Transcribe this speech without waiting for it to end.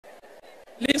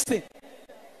Listen.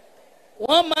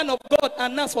 One man of God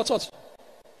announced for church.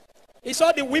 He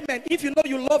saw the women, if you know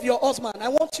you love your husband, I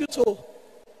want you to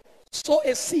sow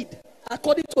a seed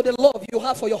according to the love you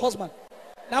have for your husband.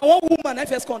 Now one woman,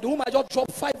 the woman just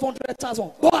dropped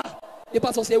 500,000. The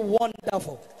pastor said,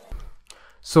 wonderful.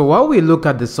 So while we look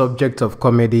at the subject of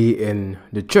comedy in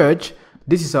the church,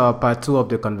 this is our part 2 of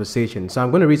the conversation. So I'm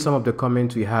going to read some of the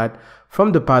comments we had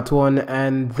from the part 1,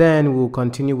 and then we'll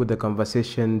continue with the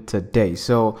conversation today.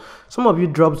 So some of you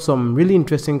dropped some really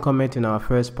interesting comments in our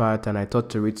first part, and I thought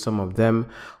to read some of them.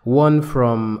 One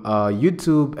from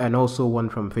YouTube and also one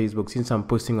from Facebook, since I'm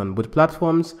posting on both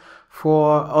platforms,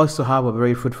 for us to have a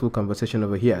very fruitful conversation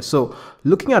over here. So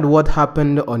looking at what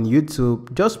happened on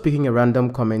YouTube, just picking a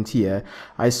random comment here,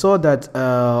 I saw that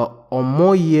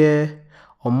Omoye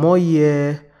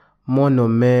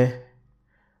Monome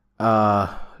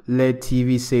Led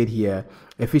TV said here,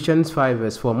 Ephesians 5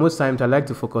 verse 4. Most times I like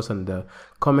to focus on the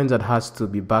comments that has to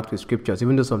be backed with scriptures,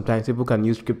 even though sometimes people can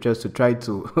use scriptures to try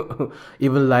to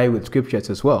even lie with scriptures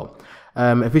as well.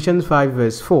 Ephesians 5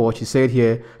 verse 4, she said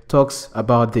here, talks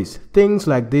about this. Things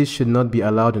like this should not be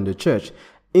allowed in the church.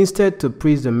 Instead to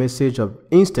preach the message of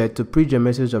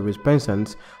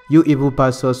repentance, you evil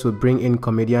pastors will bring in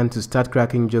comedians to start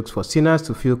cracking jokes for sinners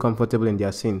to feel comfortable in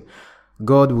their sin.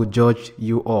 God will judge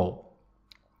you all.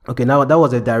 Okay, now that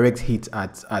was a direct hit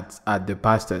at the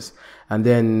pastors. And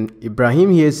then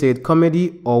Ibrahim here said,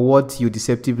 comedy, or what you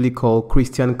deceptively call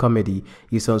Christian comedy,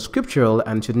 is unscriptural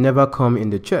and should never come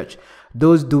in the church.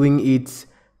 Those doing it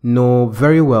know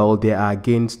very well they are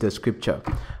against the scripture.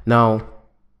 Now,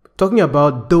 talking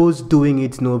about those doing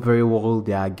it know very well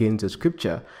they are against the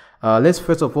scripture. Let's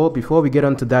first of all, before we get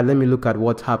onto that, let me look at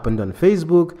what happened on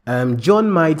Facebook. John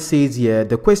Might says here,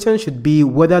 the question should be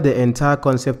whether the entire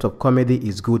concept of comedy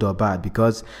is good or bad,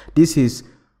 because this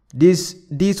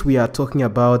we are talking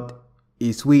about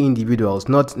is we individuals,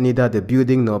 not neither the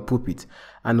building nor pulpit.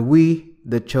 And we,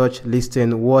 the church,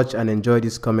 listen, watch and enjoy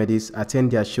these comedies, attend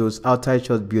their shows outside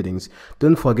church buildings.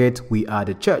 Don't forget, we are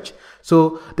the church.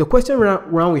 So the question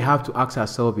round we have to ask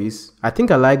ourselves is, I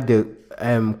think I like the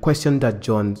question that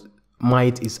John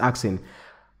Might is asking.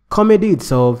 Comedy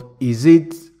itself, is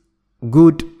it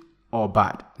good or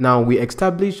bad? Now we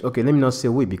established, okay, let me not say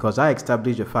we, because I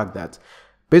established the fact that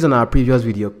based on our previous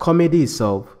video, comedy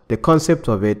itself, the concept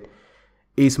of it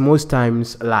is most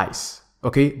times lies.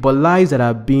 Okay, but lies that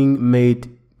are being made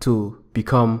to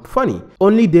become funny.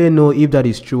 Only they know if that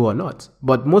is true or not.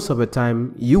 But most of the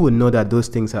time, you will know that those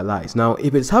things are lies. Now,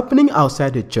 if it's happening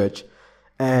outside the church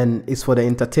and it's for the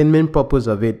entertainment purpose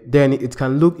of it, then you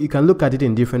can look at it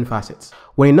in different facets.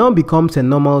 When it now becomes a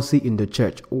normalcy in the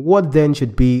church, what then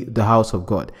should be the house of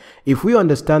God? If we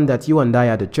understand that you and I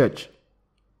are the church,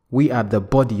 we are the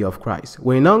body of Christ.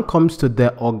 When it now comes to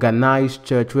the organized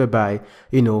church, whereby,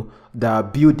 there are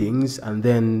buildings, and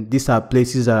then these are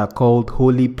places that are called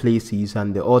holy places,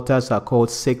 and the altars are called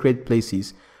sacred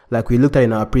places, like we looked at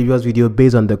in our previous video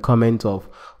based on the comment of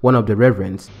one of the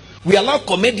reverends. We allow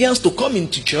comedians to come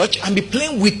into church and be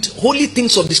playing with holy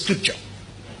things of the scripture.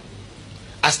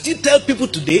 I still tell people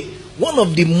today, one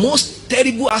of the most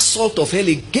terrible assault of hell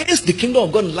against the kingdom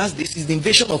of God in the last days is the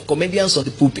invasion of comedians on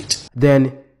the pulpit.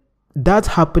 Then that's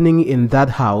happening in that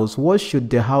house. What should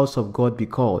the house of God be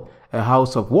called? A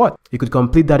house of what? You could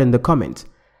complete that in the comments.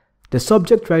 The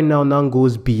subject right now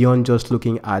goes beyond just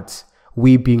looking at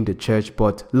we being the church,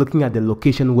 but looking at the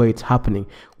location where it's happening,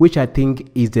 which I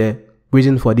think is the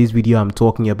reason for this video I'm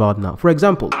talking about now. For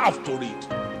example, After it.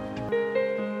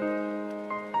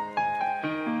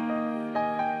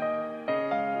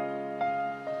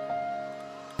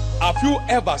 Have you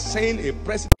ever seen a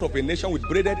president of a nation with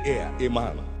braided hair, a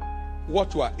man?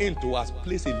 What you are into has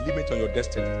placed a limit on your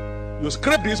destiny. You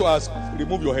scrape this or has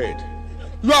remove your head.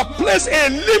 You have placed a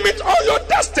limit on your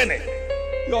destiny.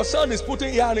 Your son is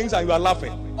putting earrings and you are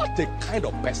laughing. What a kind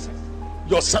of person.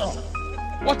 Your son.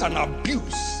 What an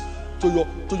abuse to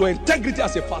your integrity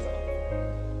as a father.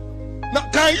 Now,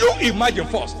 can you imagine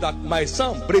first that my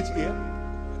son braids hair?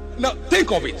 Now,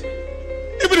 think of it.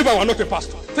 Even if I were not a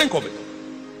pastor, think of it.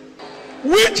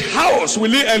 Which house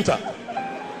will he enter?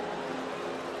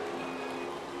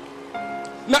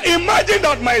 Now imagine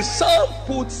that my son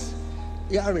puts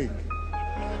earring.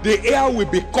 The hair will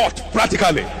be cut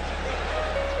practically.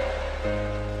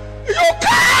 You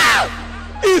can't!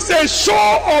 It's a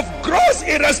show of gross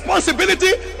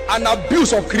irresponsibility and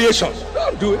abuse of creation.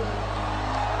 Don't do it.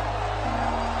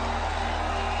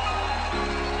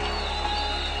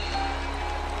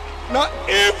 Now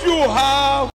if you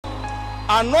have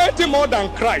anointing more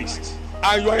than Christ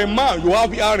and you are a man, you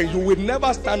have earring, you will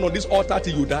never stand on this altar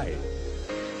till you die.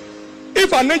 If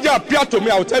If an angel appeared to me,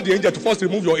 I will tell the angel to first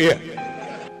remove your ear.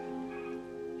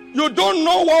 You don't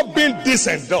know what being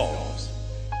decent does.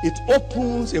 It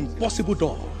opens impossible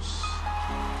doors.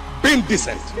 Being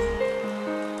decent.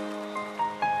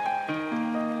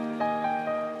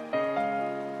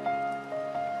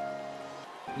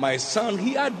 My son,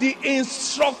 hear the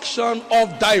instruction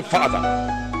of thy father,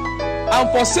 and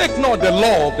forsake not the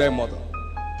law of thy mother.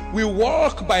 We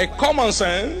walk by common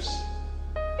sense,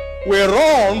 we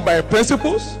run by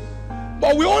principles,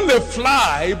 but we only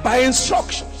fly by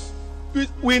instructions.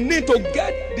 We need to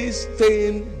get this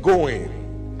thing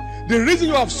going. The reason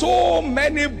you have so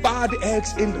many bad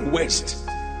eggs in the West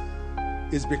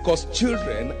is because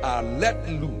children are let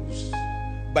loose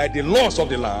by the laws of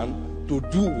the land to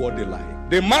do what they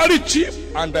like. They marry cheap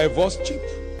and divorce cheap.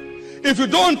 If you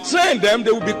don't train them,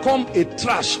 they will become a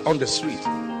trash on the street.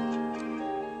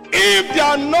 If they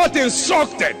are not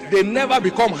instructed, they never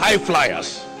become high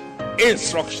flyers.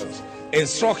 Instructions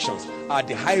are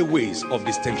the highways of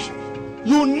distinction.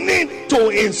 You need to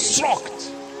instruct.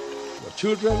 Your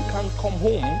children can come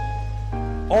home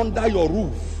under your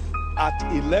roof at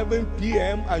 11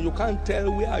 p.m. and you can't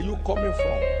tell where are you coming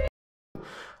from.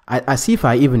 As if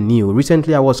I even knew.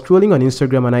 Recently, I was scrolling on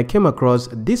Instagram and I came across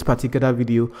this particular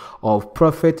video of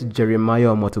Prophet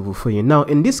Jeremiah Omotofufuyin. Now,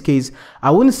 in this case,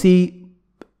 I wouldn't see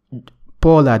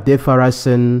Paul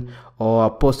Adefarasin or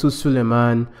Apostle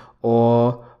Suleiman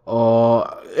or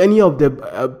any of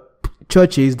the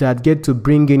churches that get to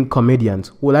bring in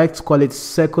comedians. We like to call it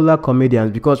secular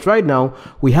comedians, because right now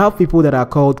we have people that are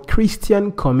called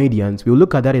Christian comedians. We'll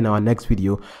look at that in our next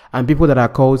video, and people that are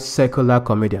called secular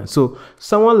comedians. So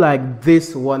someone like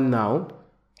this one now,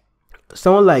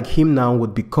 someone like him now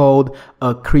would be called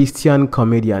a Christian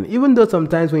comedian, even though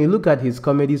sometimes when you look at his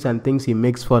comedies and things he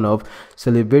makes fun of,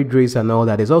 Celebrate Grace and all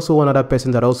that. There's also one other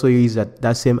person that also uses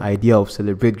that same idea of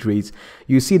Celebrate Grace.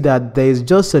 You see that there is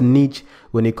just a niche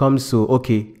when it comes to,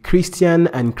 okay, Christian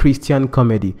and Christian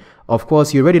comedy. Of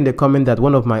course, you read in the comment that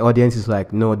one of my audience is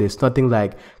like, no, there's nothing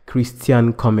like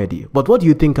Christian comedy. But what do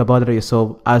you think about it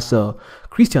yourself as a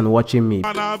Christian watching me?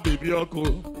 Papa,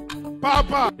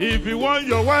 if you want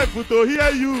your wife to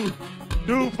hear you,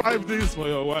 do 5 things for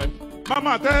your wife.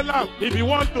 Mama, tell her, if you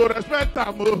want to respect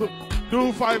her,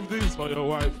 do 5 things for your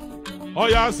wife. Oh,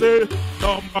 yeah, say,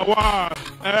 number 1,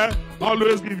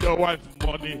 always give your wife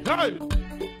money. Hey.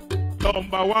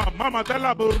 Number 1, mama, tell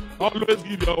her, always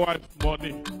give your wife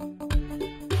money.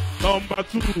 Number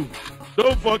 2,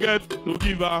 don't forget to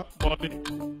give her money.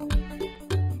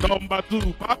 Number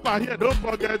 2, Papa, here, don't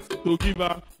forget to give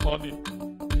her money.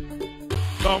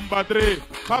 Number 3,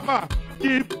 Papa,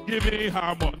 keep giving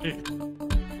her money.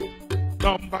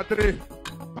 Number 3,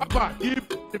 Papa,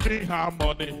 keep giving her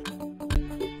money.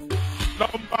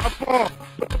 Number 4,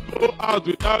 don't go out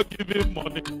without giving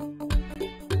money.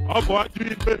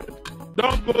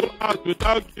 Don't go out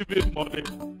without giving money.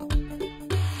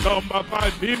 Number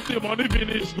 5, if the money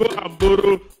finish, go and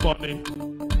borrow money.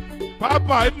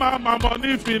 Papa, if mama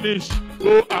money finish,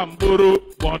 go and borrow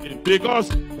money.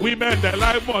 Because women, they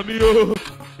like money. Oh.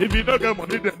 If you don't get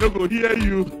money, they don't go hear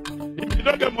you. If you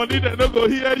don't get money, they don't go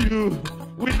hear you.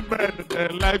 Women, they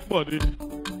like money.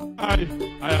 I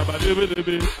am a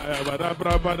baby. I am a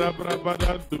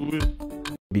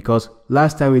because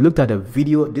last time we looked at a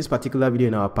video, this particular video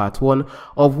in our part 1,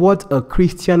 of what a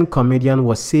Christian comedian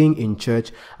was saying in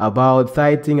church about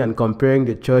tithing and comparing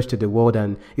the church to the world,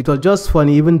 and it was just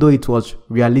funny, even though it was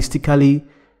realistically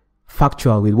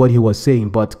factual with what he was saying,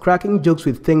 but cracking jokes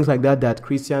with things like that that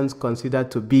Christians consider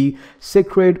to be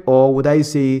sacred, or would I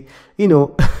say, you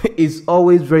know, is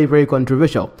always very, very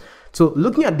controversial. So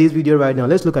looking at this video right now,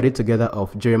 let's look at it together,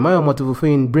 of Jeremiah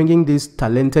Omotofufuyin bringing this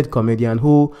talented comedian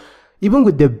who, even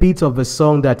with the beat of a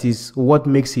song that is what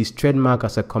makes his trademark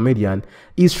as a comedian,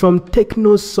 is from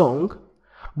Tekno's song,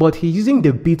 but he's using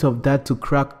the beat of that to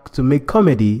make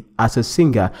comedy as a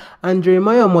singer. And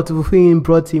Jeremiah Omotofufuyin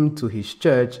brought him to his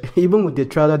church, even with the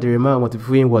trouser Jeremiah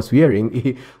Omotofufuyin was wearing.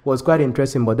 It was quite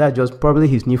interesting, but that's just probably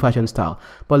his new fashion style.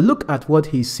 But look at what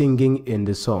he's singing in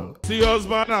the song. See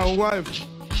husband and wife,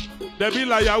 they be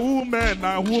like a woman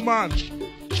and woman.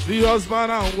 See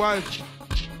husband and wife,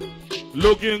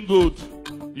 looking good.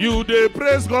 You dey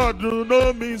praise God, do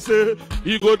no mean say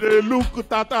you go dey look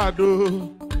tata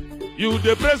do. You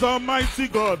dey praise Almighty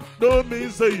God, no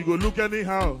mean say you go look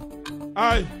anyhow.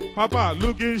 I, Papa,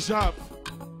 looking sharp.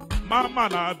 Mama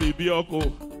na baby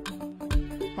oko.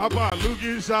 Papa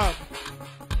looking sharp.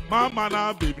 Mama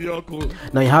na baby oko.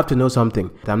 Now you have to know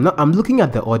something. I'm looking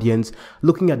at the audience,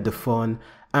 looking at the fun,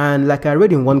 and like I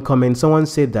read in one comment, someone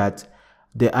said that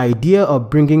the idea of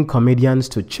bringing comedians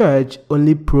to church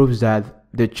only proves that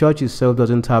the church itself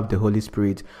doesn't have the Holy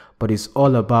Spirit, but it's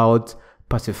all about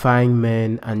pacifying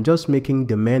men and just making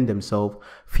the men themselves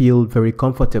feel very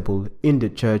comfortable in the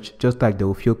church, just like they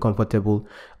will feel comfortable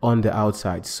on the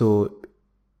outside. So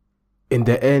in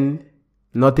the end,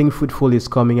 nothing fruitful is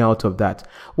coming out of that.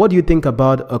 What do you think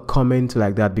about a comment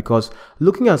like that? Because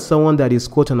looking at someone that is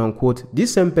quote and unquote,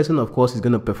 this same person of course is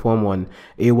going to perform on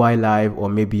AY Live or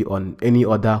maybe on any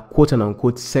other quote and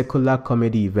unquote secular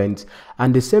comedy event,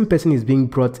 and the same person is being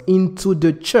brought into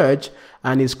the church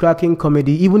and is cracking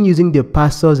comedy, even using the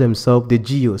pastors themselves, the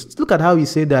GOs. Look at how he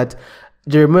said that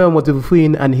Jeremiah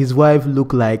Omotofufuyin and his wife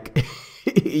look like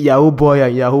Yahoo boy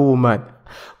and Yahoo woman.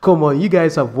 Come on, you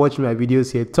guys have watched my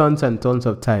videos here tons and tons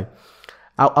of time.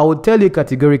 I will tell you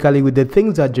categorically, with the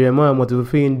things that Jeremiah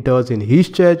Omotofufuyin does in his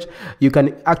church, you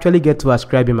can actually get to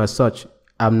ascribe him as such.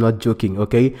 I'm not joking,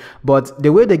 okay? But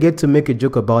the way they get to make a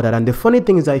joke about that, and the funny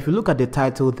thing is that if you look at the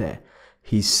title there,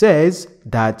 he says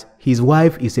that his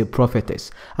wife is a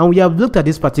prophetess. And we have looked at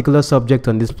this particular subject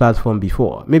on this platform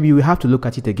before. Maybe we have to look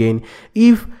at it again.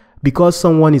 If because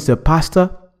someone is a pastor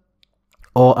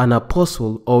or an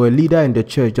apostle or a leader in the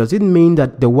church, does it mean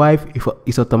that the wife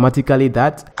is automatically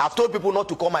that? I've told people not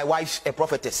to call my wife a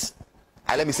prophetess.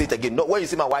 And let me say it again. No, when you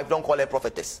see my wife, don't call her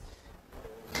prophetess.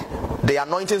 The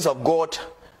anointings of God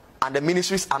and the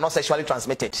ministries are not sexually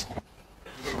transmitted.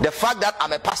 The fact that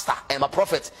I'm a pastor and I'm a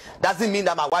prophet doesn't mean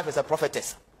that my wife is a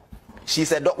prophetess. She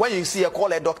said, when you see her,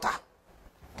 call her doctor.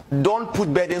 Don't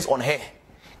put burdens on her.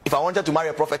 If I wanted to marry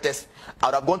a prophetess, I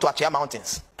would have gone to Achia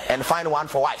Mountains and find one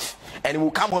for wife. And he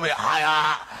will come home and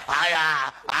higher,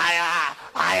 higher, higher,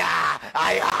 higher,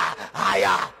 higher,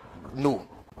 higher. No.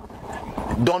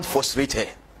 Don't frustrate her.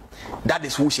 That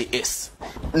is who she is.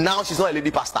 Now she's not a lady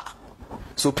pastor.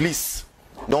 So please,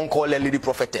 don't call her lady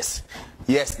prophetess.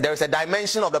 Yes, there is a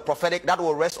dimension of the prophetic that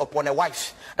will rest upon a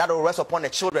wife, that will rest upon the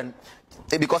children,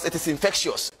 because it is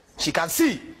infectious. She can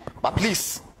see, but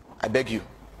please, I beg you,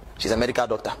 she's a medical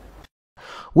doctor.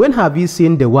 When have you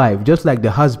seen the wife, just like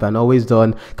the husband always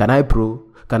done, can I prophesy?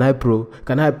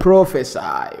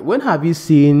 When have you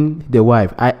seen the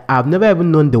wife? I've never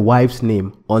even known the wife's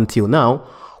name until now.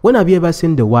 When have you ever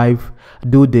seen the wife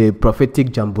do the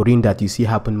prophetic jamboree that you see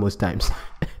happen most times?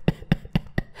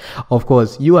 Of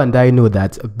course, you and I know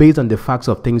that based on the facts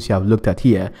of things you have looked at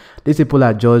here, these people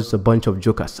are just a bunch of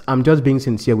jokers. I'm just being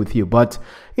sincere with you. But,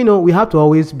 we have to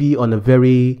always be on a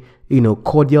very,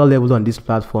 cordial level on this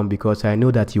platform, because I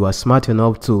know that you are smart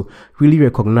enough to really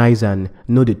recognize and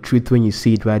know the truth when you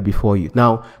see it right before you.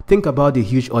 Now, think about the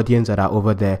huge audience that are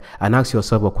over there and ask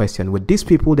yourself a question. With these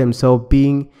people themselves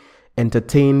being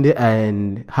entertained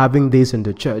and having this in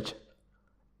the church,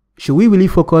 should we really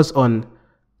focus on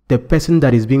the person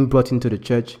that is being brought into the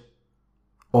church,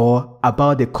 or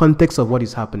about the context of what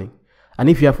is happening? And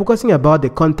if you are focusing about the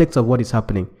context of what is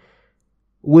happening,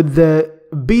 with the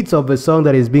beats of a song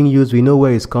that is being used, we know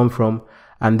where it's come from,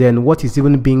 and then what is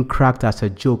even being cracked as a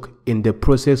joke in the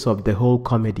process of the whole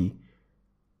comedy,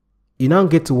 you now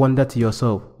get to wonder to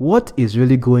yourself, what is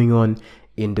really going on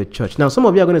in the church? Now, some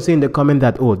of you are going to say in the comment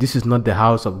that, oh, this is not the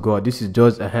house of God, this is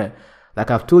just like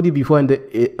I've told you before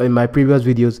in my previous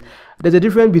videos, there's a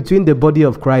difference between the body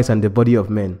of Christ and the body of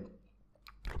men.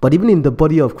 But even in the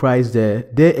body of Christ, there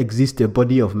exists a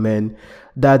body of men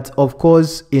that, of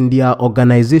course, in their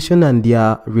organization and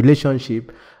their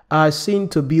relationship, are seen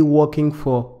to be working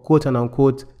for, quote and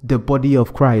unquote, the body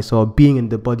of Christ, or being in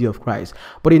the body of Christ.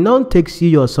 But it now takes you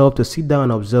yourself to sit down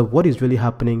and observe what is really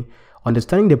happening,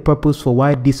 understanding the purpose for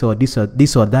why this or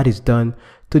that is done,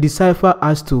 to decipher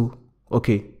as to,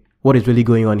 okay, what is really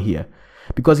going on here.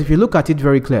 Because if you look at it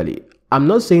very clearly, I'm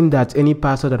not saying that any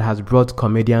pastor that has brought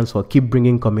comedians or keep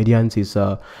bringing comedians is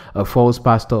a false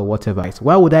pastor or whatever.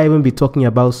 Why would I even be talking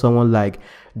about someone like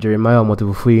Jeremiah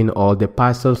Omotofufuyin or the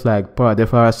pastors like Paul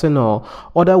Adefarasin or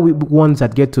other ones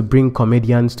that get to bring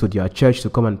comedians to their church to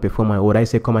come and perform, or would I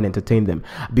say come and entertain them?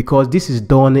 Because this is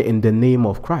done in the name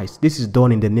of Christ. This is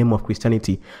done in the name of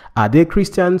Christianity. Are they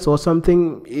Christians or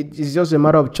something? It's just a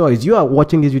matter of choice. You are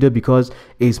watching this video because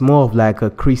it's more of like a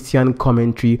Christian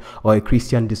commentary or a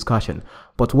Christian discussion.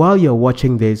 But while you're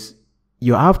watching this,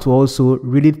 you have to also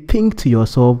really think to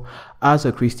yourself as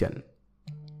a Christian.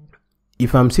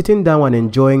 If I'm sitting down and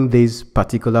enjoying this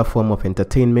particular form of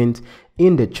entertainment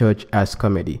in the church as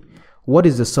comedy, what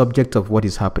is the subject of what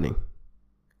is happening?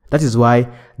 That is why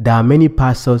there are many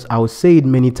pastors, I will say it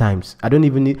many times,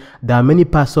 there are many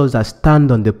pastors that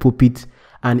stand on the pulpit,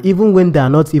 and even when they are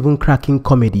not even cracking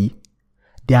comedy,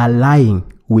 they are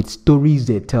lying with stories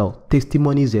they tell,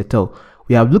 testimonies they tell.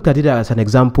 We have looked at it as an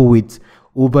example with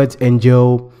Hubert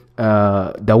Angel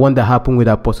the one that happened with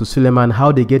Apostle Suleiman,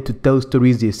 how they get to tell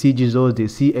stories, they see Jesus, they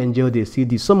see angel, they see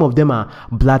this. Some of them are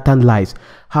blatant lies.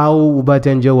 How Ubat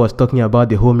Angel was talking about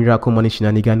the whole miracle money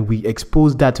shenanigan, we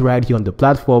exposed that right here on the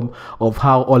platform of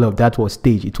how all of that was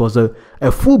staged. It was a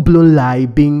full-blown lie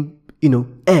being,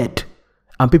 aired,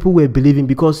 and people were believing,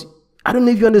 because I don't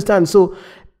know if you understand. So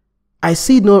I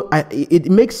see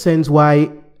it makes sense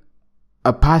why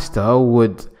a pastor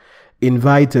would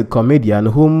invite a comedian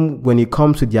whom, when it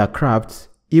comes to their craft,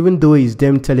 even though it's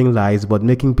them telling lies but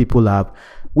making people laugh,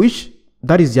 which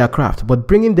that is their craft, but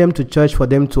bringing them to church for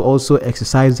them to also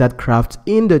exercise that craft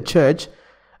in the church,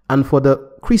 and for the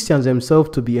Christians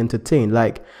themselves to be entertained.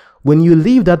 Like, when you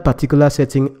leave that particular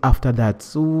setting after that,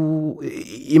 so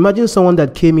imagine someone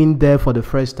that came in there for the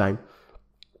first time,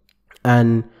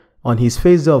 and on his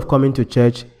first day of coming to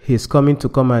church, he's coming to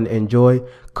come and enjoy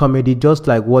comedy just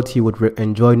like what he would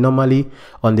enjoy normally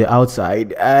on the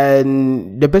outside.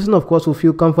 And the person, of course, will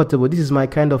feel comfortable. This is my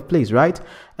kind of place, right?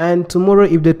 And tomorrow,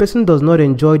 if the person does not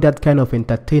enjoy that kind of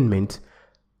entertainment,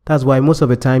 that's why most of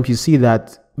the times you see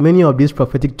that many of these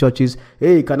prophetic churches,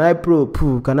 hey, can I pray?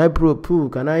 Can I pray?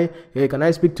 Can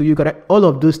I speak to you? All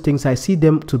of those things, I see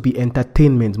them to be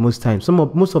entertainment most times.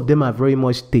 Most of them are very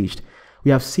much staged. We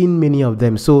have seen many of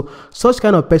them. So such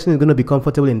kind of person is going to be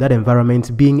comfortable in that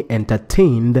environment, being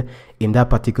entertained in that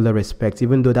particular respect,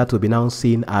 even though that will be now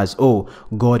seen as, oh,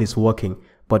 God is working.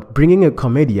 But bringing a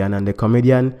comedian, and the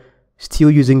comedian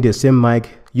still using the same mic,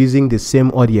 using the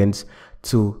same audience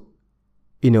to,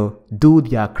 do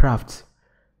their craft,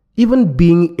 even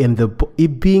being in the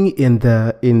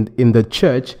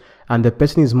church, and the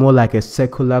person is more like a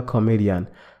secular comedian.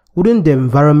 Wouldn't the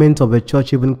environment of a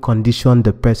church even condition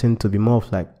the person to be more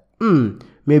of like,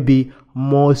 maybe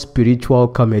more spiritual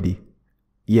comedy?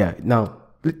 Yeah, now,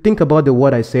 think about the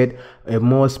word I said, a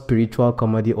more spiritual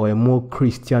comedy or a more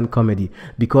Christian comedy.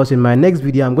 Because in my next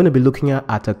video, I'm going to be looking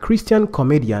at a Christian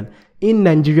comedian in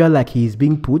Nigeria, like he is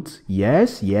being put.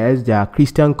 Yes, there are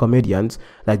Christian comedians,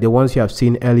 like the ones you have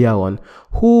seen earlier on,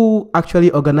 who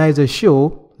actually organized a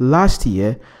show last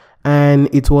year,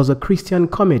 and it was a Christian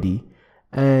comedy.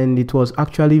 And it was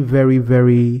actually very,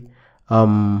 very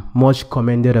much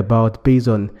commended about, based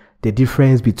on the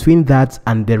difference between that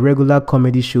and the regular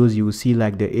comedy shows you will see,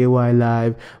 like the AY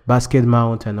Live, Basket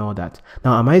Mount, and all that.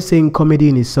 Now, am I saying comedy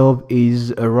in itself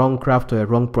is a wrong craft or a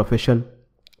wrong profession?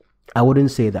 I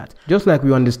wouldn't say that. Just like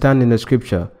we understand in the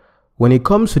scripture, when it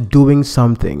comes to doing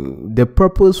something, the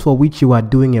purpose for which you are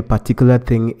doing a particular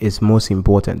thing is most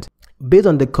important. Based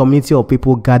on the community of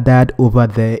people gathered over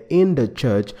there in the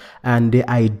church, and the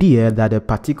idea that a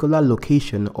particular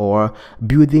location or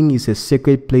building is a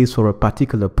sacred place for a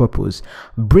particular purpose,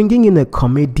 bringing in a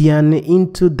comedian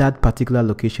into that particular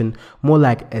location, more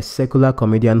like a secular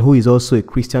comedian who is also a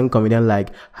Christian comedian, like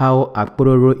how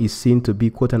Akpororo is seen to be,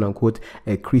 quote and unquote,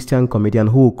 a Christian comedian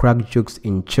who will crack jokes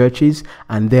in churches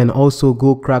and then also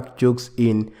go crack jokes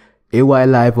in AY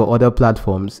Live or other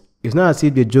platforms. It's not as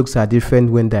if the jokes are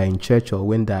different when they're in church or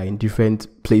when they're in different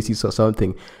places or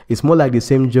something. It's more like the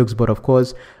same jokes, but of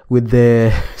course, with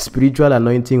the spiritual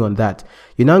anointing on that.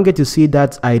 You now get to see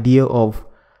that idea of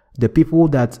the people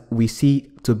that we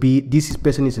see to be, this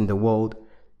person is in the world,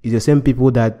 is the same people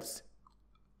that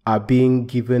are being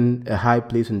given a high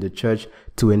place in the church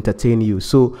to entertain you.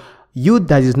 So you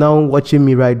that is now watching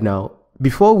me right now,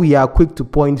 before we are quick to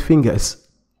point fingers,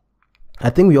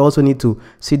 I think we also need to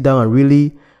sit down and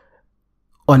really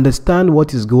understand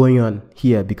what is going on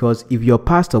here. Because if your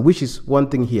pastor, which is one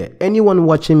thing here, anyone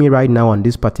watching me right now on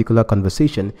this particular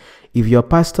conversation, if your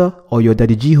pastor or your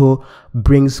Daddy Jiho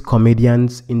brings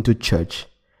comedians into church,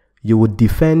 you would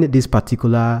defend this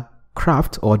particular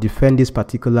craft or defend this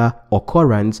particular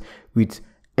occurrence with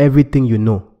everything you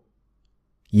know.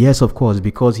 Yes, of course,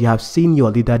 because you have seen your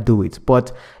leader do it.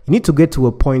 But you need to get to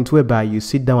a point whereby you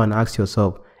sit down and ask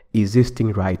yourself, is this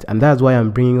thing right? And that's why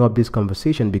I'm bringing up this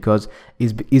conversation, because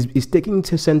it's taking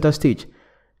to center stage.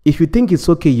 If you think it's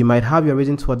okay, you might have your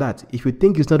reasons for that. If you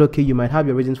think it's not okay, you might have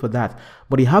your reasons for that.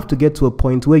 But you have to get to a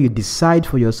point where you decide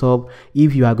for yourself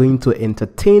if you are going to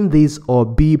entertain this or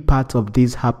be part of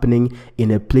this happening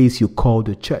in a place you call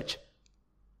the church.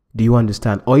 Do you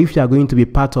understand? Or if you are going to be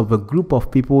part of a group of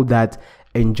people that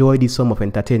enjoy this form of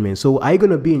entertainment. So are you going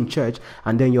to be in church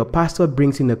and then your pastor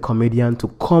brings in a comedian to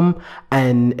come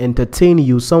and entertain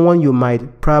you, someone you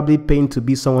might probably paint to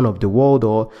be someone of the world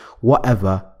or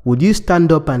whatever? Would you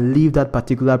stand up and leave that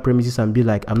particular premises and be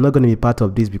like, I'm not going to be part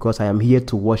of this because I am here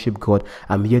to worship God,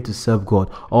 I'm here to serve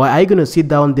God? Or are you going to sit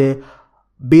down there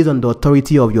based on the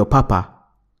authority of your papa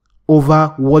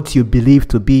over what you believe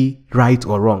to be right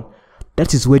or wrong?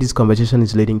 That is where this conversation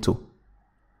is leading to.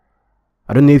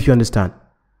 I don't know if you understand.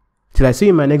 Till I see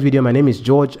you in my next video, my name is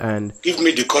George, and give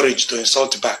me the courage to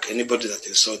insult back anybody that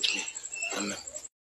insults me. Amen.